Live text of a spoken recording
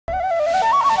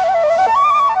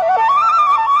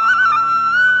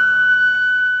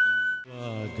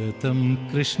स्वागतं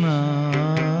कृष्णा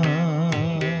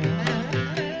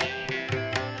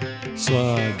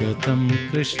स्वागतं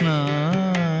कृष्णा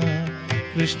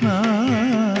कृष्णा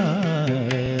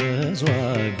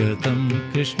स्वागतं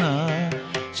कृष्णा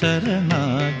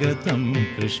शरणागतं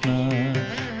कृष्णा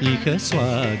इह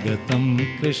स्वागतं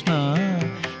कृष्णा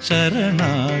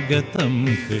शरणागतं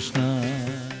कृष्णा.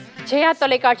 ஜெயா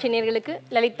தொலைக்காட்சி நேயர்களுக்கு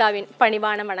லலிதாவின்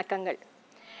பணிவான வணக்கங்கள்.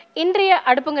 இன்றைய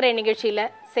அடுப்புங்கரை நிகழ்ச்சியில்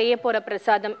செய்ய போகிற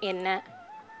பிரசாதம் என்ன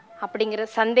அப்படிங்கிற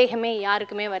சந்தேகமே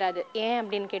யாருக்குமே வராது. ஏன்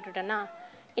அப்படின்னு கேட்டுட்டோன்னா,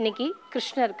 இன்னைக்கு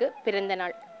கிருஷ்ணருக்கு பிறந்த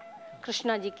நாள்.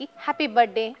 கிருஷ்ணாஜிக்கு ஹாப்பி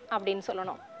பர்த்டே அப்படின்னு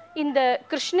சொல்லணும். இந்த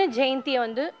கிருஷ்ண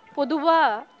ஜெயந்தியை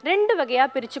பொதுவாக 2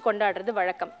 வகையாக பிரித்து கொண்டாடுறது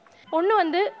வழக்கம்.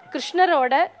 ஒன்று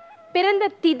கிருஷ்ணரோட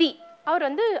பிறந்த திதி, அவர்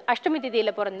அஷ்டமி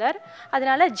திதியில் பிறந்தார்,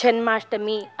 அதனால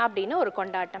ஜென்மாஷ்டமி அப்படின்னு ஒரு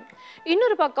கொண்டாட்டம்.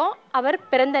 இன்னொரு பக்கம் அவர்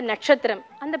பிறந்த நட்சத்திரம்,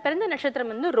 அந்த பிறந்த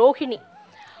நட்சத்திரம் ரோஹிணி.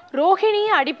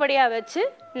 ரோஹிணியை அடிப்படையாக வச்சு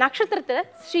நட்சத்திரத்தில்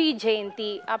ஸ்ரீ ஜெயந்தி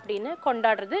அப்படின்னு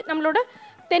கொண்டாடுறது நம்மளோட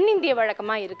தென்னிந்திய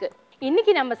வழக்கமாக இருக்குது.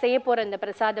 இன்றைக்கி நம்ம செய்ய போகிற இந்த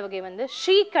பிரசாத வகை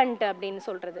ஸ்ரீகண்ட் அப்படின்னு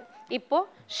சொல்கிறது. இப்போது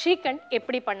ஸ்ரீகண்ட்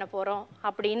எப்படி பண்ண போகிறோம்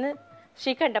அப்படின்னு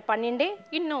ஸ்ரீகண்டை பண்ணிண்டே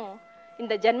இன்னும்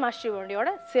இந்த ஜென்மாஷ்டமியோட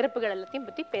சிறப்புகள் எல்லாத்தையும்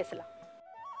பற்றி பேசலாம்.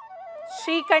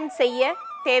 ஸ்ரீகண்ட் செய்ய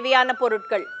தேவையான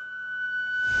பொருட்கள்: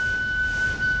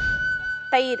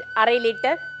 தயிர் 1/2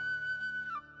 லிட்டர்,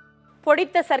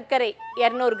 பொடித்த சர்க்கரை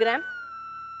 200 கிராம்,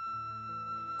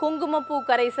 குங்குமப்பூ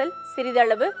கரைசல்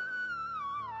சிறிதளவு,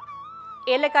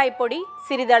 ஏலக்காய் பொடி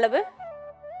சிறிதளவு,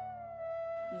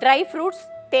 ட்ரை ஃப்ரூட்ஸ்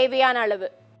தேவையான அளவு.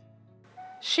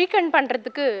 ஸ்ரீகண்ட்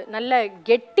பண்ணுறதுக்கு நல்ல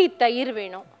கெட்டி தயிர்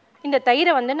வேணும். இந்த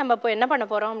தயிரை நம்ம இப்போ என்ன பண்ண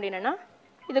போகிறோம் அப்படின்னா,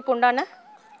 இதுக்கு உண்டான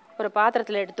ஒரு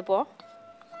பாத்திரத்தில் எடுத்துப்போம்.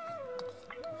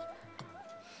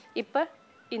 இப்போ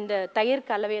இந்த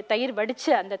தயிர்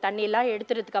வடித்து அந்த தண்ணியெல்லாம்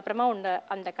எடுத்துறதுக்கு அப்புறமா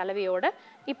அந்த கலவையோட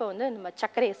இப்போ நம்ம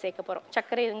சர்க்கரையை சேர்க்க போகிறோம்.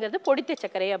 சர்க்கரைங்கிறது பொடித்த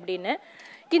சர்க்கரை அப்படின்னு.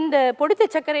 இந்த பொடித்த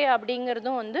சர்க்கரை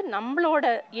அப்படிங்கிறதும் நம்மளோட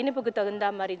இனிப்புக்கு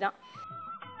தகுந்த மாதிரி தான்.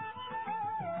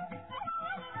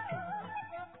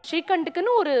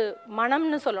 ஸ்ரீகண்டுக்குன்னு ஒரு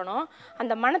மணம்னு சொல்லணும்.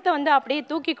 அந்த மணத்தை அப்படியே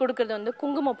தூக்கி கொடுக்கறது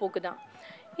குங்குமப்பூக்கு தான்.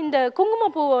 இந்த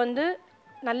குங்குமப்பூவை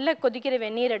நல்ல கொதிக்கிற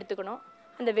வெந்நீர் எடுத்துக்கணும்.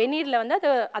 அந்த வெந்நீரில்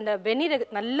அந்த வெந்நீரை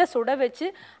நல்லா சுட வச்சு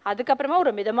அதுக்கப்புறமா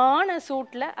ஒரு மிதமான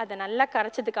சூட்டில் அதை நல்லா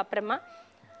கரைச்சதுக்கு அப்புறமா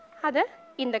அதை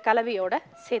இந்த கலவையோட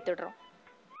சேர்த்துடுறோம்.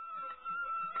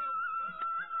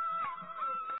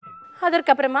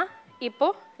 அதற்கப்புறமா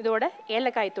இப்போது இதோட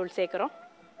ஏலக்காய் தூள் சேர்க்குறோம்.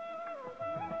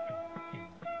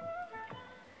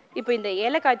 இப்போ இந்த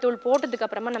ஏலக்காய் தூள் போட்டதுக்கு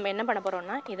அப்புறமா நம்ம என்ன பண்ண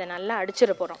போகிறோம்னா, இதை நல்லா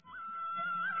அடிச்சிட போகிறோம்.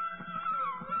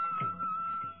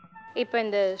 இப்போ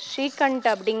இந்த ஸ்ரீகண்ட்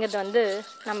அப்படிங்கிறது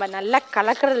நம்ம நல்லா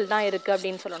கலக்கிறது தான் இருக்குது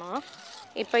அப்படின்னு சொல்லணும்.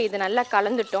 இப்போ இது நல்லா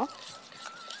கலந்துட்டோம்.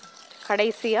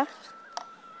 கடைசியாக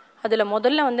அதில்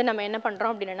முதல்ல நம்ம என்ன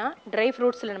பண்ணுறோம் அப்படின்னா, ட்ரை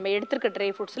ஃப்ரூட்ஸில் நம்ம எடுத்துருக்க ட்ரை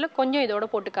ஃப்ரூட்ஸில் கொஞ்சம் இதோட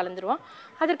போட்டு கலந்துருவோம்.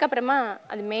 அதுக்கப்புறமா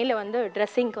அது மேலே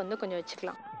ட்ரெஸ்ஸிங்க்கு கொஞ்சம்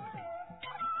வச்சுக்கலாம்.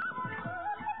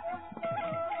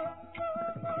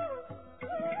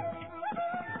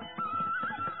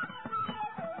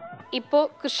 இப்போது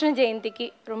கிருஷ்ண ஜெயந்திக்கு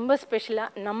ரொம்ப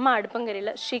ஸ்பெஷலாக நம்ம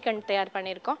அடுப்பங்கரையில் ஸ்ரீகண்ட் தயார்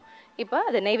பண்ணியிருக்கோம். இப்போ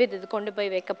அதை நைவேத்தியத்துக்கு கொண்டு போய்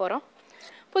வைக்க போகிறோம்.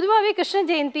 பொதுவாகவே கிருஷ்ண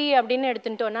ஜெயந்தி அப்படின்னு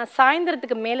எடுத்துட்டோன்னா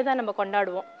சாயந்தரத்துக்கு மேலே தான் நம்ம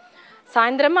கொண்டாடுவோம்.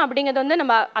 சாயந்தரம் அப்படிங்கிறது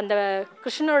நம்ம அந்த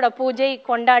கிருஷ்ணரோட பூஜை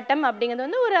கொண்டாட்டம்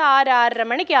அப்படிங்கிறது ஒரு 6-6:30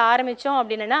 மணிக்கு ஆரம்பித்தோம்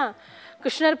அப்படின்னா,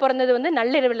 கிருஷ்ணர் பிறந்தது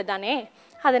நள்ளிரவில் தானே.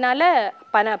 அதனால்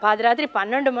பாதிராத்திரி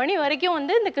 12 மணி வரைக்கும்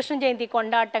இந்த கிருஷ்ண ஜெயந்தி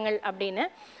கொண்டாட்டங்கள் அப்படின்னு,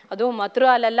 அதுவும்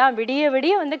மதுராலெல்லாம் விடிய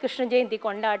விடிய கிருஷ்ண ஜெயந்தி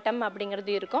கொண்டாட்டம்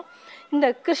அப்படிங்கிறது இருக்கும். இந்த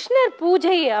கிருஷ்ணர்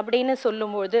பூஜை அப்படின்னு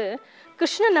சொல்லும்போது,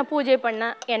 கிருஷ்ணனை பூஜை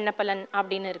பண்ணால் என்ன பலன்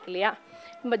அப்படின்னு இருக்கு இல்லையா.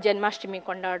 நம்ம ஜென்மாஷ்டமி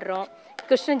கொண்டாடுறோம்.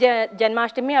 கிருஷ்ண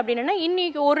ஜென்மாஷ்டமி அப்படின்னா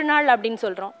இன்னைக்கு ஒரு நாள் அப்படின்னு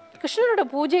சொல்கிறோம். கிருஷ்ணனோட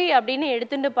பூஜை அப்படின்னு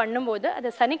எடுத்துட்டு பண்ணும்போது அதை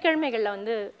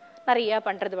சனிக்கிழமைகளில் நிறையா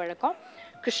பண்ணுறது வழக்கம்.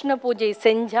 கிருஷ்ண பூஜை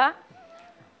செஞ்சால்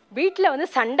வீட்டில்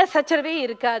சண்டை சச்சரவே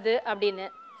இருக்காது அப்படின்னு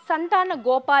சந்தான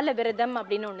கோபால விரதம்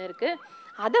அப்படின்னு ஒன்று இருக்குது.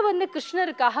 அதை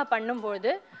கிருஷ்ணருக்காக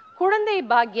பண்ணும்போது குழந்தை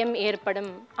பாக்கியம்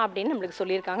ஏற்படும் அப்படின்னு நம்மளுக்கு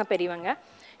சொல்லியிருக்காங்க பெரியவங்க.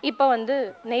 இப்போ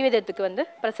நைவேத்தியத்துக்கு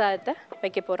பிரசாதத்தை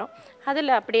வைக்க போகிறோம்.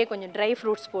 அதில் அப்படியே கொஞ்சம் ட்ரை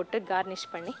ஃப்ரூட்ஸ் போட்டு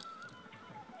கார்னிஷ் பண்ணி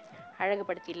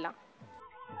அழகுபடுத்திடலாம்.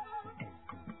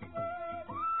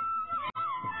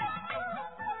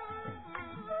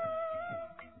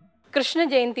 கிருஷ்ண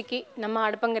ஜெயந்திக்கு நம்ம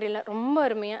அடுப்பங்கரையில் ரொம்ப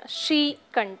அருமையாக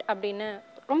ஸ்ரீகண்ட் அப்படின்னு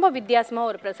ரொம்ப வித்தியாசமாக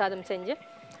ஒரு பிரசாதம் செஞ்சு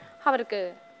அவருக்கு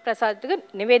பிரசாதத்துக்கு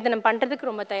நிவேதனம் பண்ணுறதுக்கு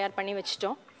ரொம்ப தயார் பண்ணி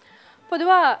வச்சிட்டோம்.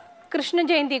 பொதுவாக கிருஷ்ண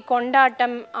ஜெயந்தி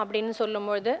கொண்டாட்டம் அப்படின்னு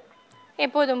சொல்லும்போது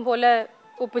எப்போதும் போல்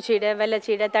உப்புச்சீடை,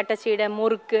 வெள்ளைச்சீடை, தட்டைச்சீடை,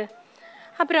 முறுக்கு,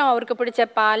 அப்புறம் அவருக்கு பிடிச்ச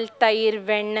பால், தயிர்,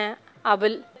 வெண்ணெய்,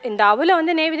 அவல். இந்த அவலை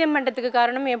நைவேத்தியம் பண்ணுறதுக்கு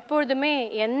காரணம் எப்பொழுதுமே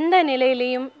எந்த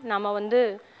நிலையிலையும் நம்ம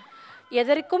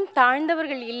எதற்கும்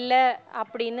தாழ்ந்தவர்கள் இல்லை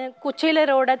அப்படின்னு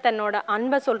குச்சேலரோட தன்னோட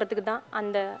அன்பை சொல்கிறதுக்கு தான்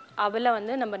அந்த அவலை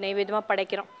வந்து நம்ம நைவேத்தியமாக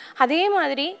படைக்கிறோம். அதே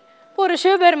மாதிரி இப்போ ஒரு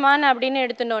சிவபெருமான் அப்படின்னு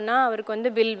எடுத்துட்டோன்னா அவருக்கு வந்து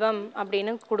வில்வம்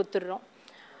அப்படின்னு கொடுத்துட்றோம்.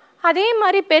 அதே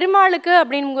மாதிரி பெருமாளுக்கு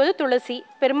அப்படிங்கும்போது துளசி,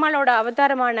 பெருமாளோட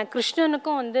அவதாரமான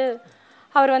கிருஷ்ணனுக்கும் வந்து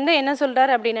அவர் வந்து என்ன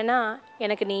சொல்கிறார் அப்படின்னா,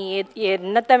 எனக்கு நீ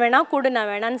என்னத்தை வேணால் கொடு, நான்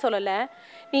வேணான்னு சொல்லலை,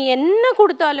 நீ என்ன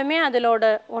கொடுத்தாலுமே அதிலோட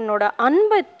உன்னோட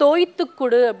அன்பை தோய்த்து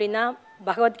கொடு அப்படின்னா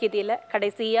பகவத்கீதையில்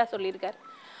கடைசியாக சொல்லியிருக்கார்.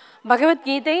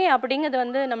 பகவத்கீதை அப்படிங்கிறது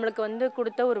வந்து நம்மளுக்கு வந்து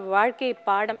கொடுத்த ஒரு வாழ்க்கை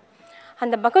பாடம்.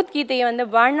 அந்த பகவத்கீதையை வந்து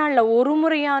வாழ்நாளில் ஒரு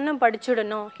முறையான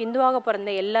படிச்சுடணும். ஹிந்துவாக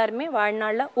பிறந்த எல்லாருமே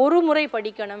வாழ்நாளில் ஒரு முறை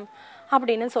படிக்கணும்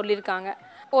அப்படின்னு சொல்லியிருக்காங்க.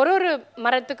 ஒரு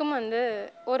மரத்துக்கும் வந்து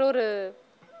ஒரு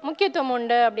முக்கியத்துவம்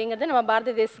உண்டு அப்படிங்கிறது நம்ம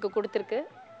பாரத தேசத்துக்கு கொடுத்துருக்கு.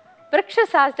 விருட்ச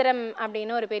சாஸ்திரம்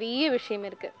அப்படின்னு ஒரு பெரிய விஷயம்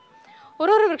இருக்குது.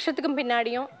 ஒரு விருட்சத்துக்கும்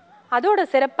பின்னாடியும் அதோட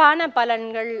சிறப்பான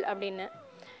பலன்கள் அப்படின்னு.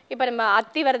 இப்போ நம்ம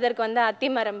அத்திவரதருக்கு வந்து அத்தி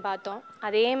மரம் பார்த்தோம்.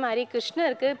 அதே மாதிரி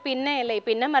கிருஷ்ணருக்கு பின்ன இலை,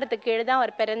 பின்ன மரத்துக்கு கீழே தான்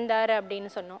அவர் பிறந்தார்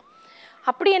அப்படின்னு சொன்னோம்.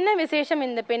 அப்படி என்ன விசேஷம்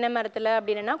இந்த பின்ன மரத்தில்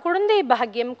அப்படின்னா, குழந்தை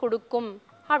பாக்கியம் கொடுக்கும்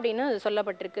அப்படின்னு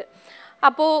சொல்லப்பட்டிருக்கு.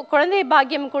 அப்போது குழந்தை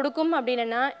பாக்கியம் கொடுக்கும்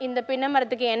அப்படின்னா இந்த பின்ன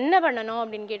மரத்துக்கு என்ன பண்ணணும்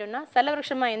அப்படின்னு கேட்டோம்னா,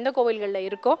 செலவிருஷமாக எந்த கோவில்களில்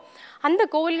இருக்கோ அந்த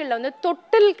கோவில்களில் வந்து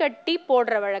தொட்டில் கட்டி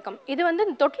போடுற வழக்கம். இது வந்து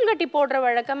தொட்டில் கட்டி போடுற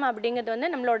வழக்கம் அப்படிங்கிறது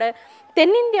வந்து நம்மளோட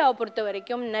தென்னிந்தியாவை பொறுத்த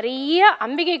வரைக்கும் நிறைய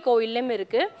அம்பிகை கோவிலும்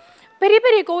இருக்குது. பெரிய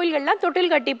பெரிய கோவில்கள்லாம்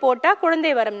தொட்டில் கட்டி போட்டால்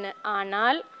குழந்தை வரம்னு.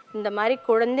 ஆனால் இந்த மாதிரி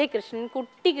குழந்தை கிருஷ்ணன்,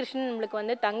 குட்டி கிருஷ்ணன் நம்மளுக்கு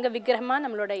வந்து தங்க விக்கிரகமாக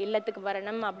நம்மளோட இல்லத்துக்கு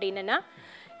வரணும் அப்படின்னா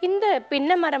இந்த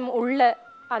பின்ன மரம் உள்ள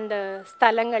அந்த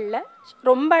ஸ்தலங்களில்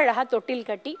ரொம்ப அழகாக தொட்டில்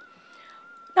கட்டி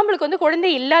நம்மளுக்கு வந்து குழந்தை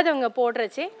இல்லாதவங்க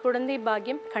போடுறச்சே குழந்தை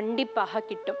பாக்கியம் கண்டிப்பாக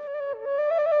கிட்டும்.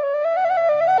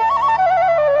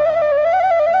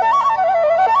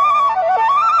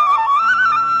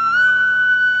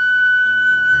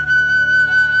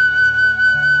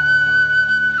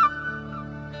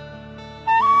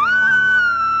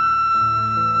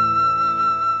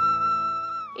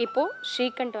 இப்போது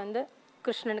ஸ்ரீகண்ட் வந்து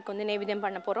கிருஷ்ணனுக்கு வந்து நைவேத்தியம்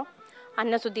பண்ண போகிறோம்.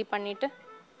 அன்னசுத்தி பண்ணிவிட்டு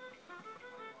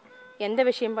எந்த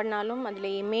விஷயம் பண்ணாலும்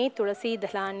அதுலேயுமே துளசி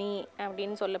தலானி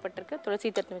அப்படின்னு சொல்லப்பட்டிருக்கு. துளசி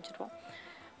தட்டு வச்சுருவோம்.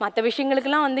 மற்ற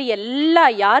விஷயங்களுக்கெல்லாம் வந்து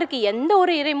யாருக்கு எந்த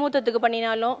ஒரு இறைமூத்தத்துக்கு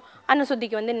பண்ணினாலும்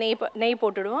அன்னசுத்திக்கு வந்து நெய்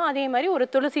போட்டுடுவோம். அதே மாதிரி ஒரு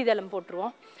துளசி தளம்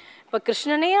போட்டுருவோம். இப்போ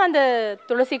கிருஷ்ணனே அந்த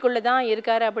துளசிக்குள்ளே தான்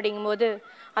இருக்கார் அப்படிங்கும்போது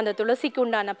அந்த துளசிக்கு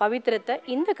உண்டான பவித்திரத்தை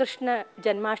இந்த கிருஷ்ண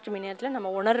ஜன்மாஷ்டமி நேரத்தில்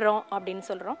நம்ம உணர்கிறோம் அப்படின்னு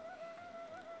சொல்கிறோம்.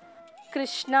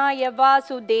 கிருஷ்ணாய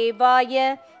வாசுதேவாய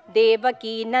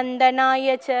தேவகி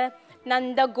நந்தனாய ச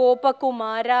நந்த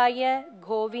கோபகுமாராய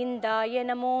கோவிந்தாய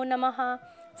நமோ நமஹ.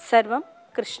 சர்வம்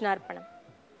கிருஷ்ணார்ப்பணம்.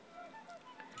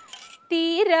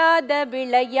 தீராத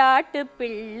விளையாட்டு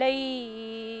பிள்ளை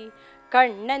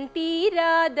கண்ணன்,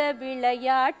 தீராத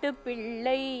விளையாட்டு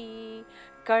பிள்ளை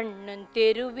கண்ணன்,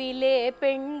 தெருவிலே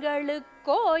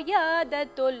பெண்களுக்கோயாத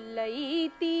தொல்லை,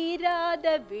 தீராத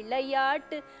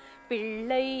விளையாட்டு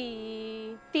பிள்ளை.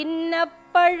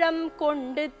 தின்னப்பழம்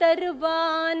கொண்டு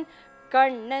தருவான்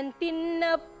கண்ணன்,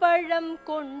 தின்னப்பழம்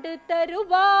கொண்டு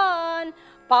தருவான்,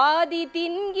 பாதி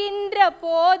தின்கின்ற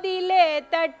போதிலே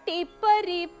தட்டி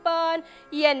பறிப்பான்.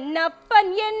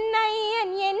 என்னப்பன்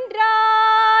என்னையன்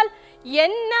என்றால்,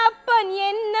 என்னப்பன்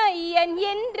என்னையன்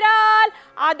என்றால்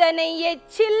அதனை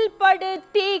எச்சில்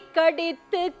படுத்தி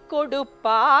கடித்து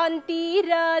கொடுப்பான்,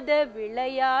 தீராத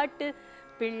விளையாட்டு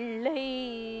பிள்ளை.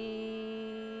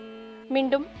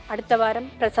 மீண்டும் அடுத்த வாரம்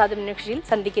பிரசாதம் நிகழ்ச்சியில்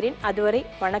சந்திக்கிறேன். அதுவரை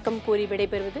வணக்கம் கூறி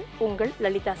விடைபெறுவது உங்கள்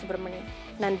லலிதா சுப்பிரமணியன்.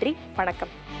 நன்றி,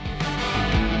 வணக்கம்.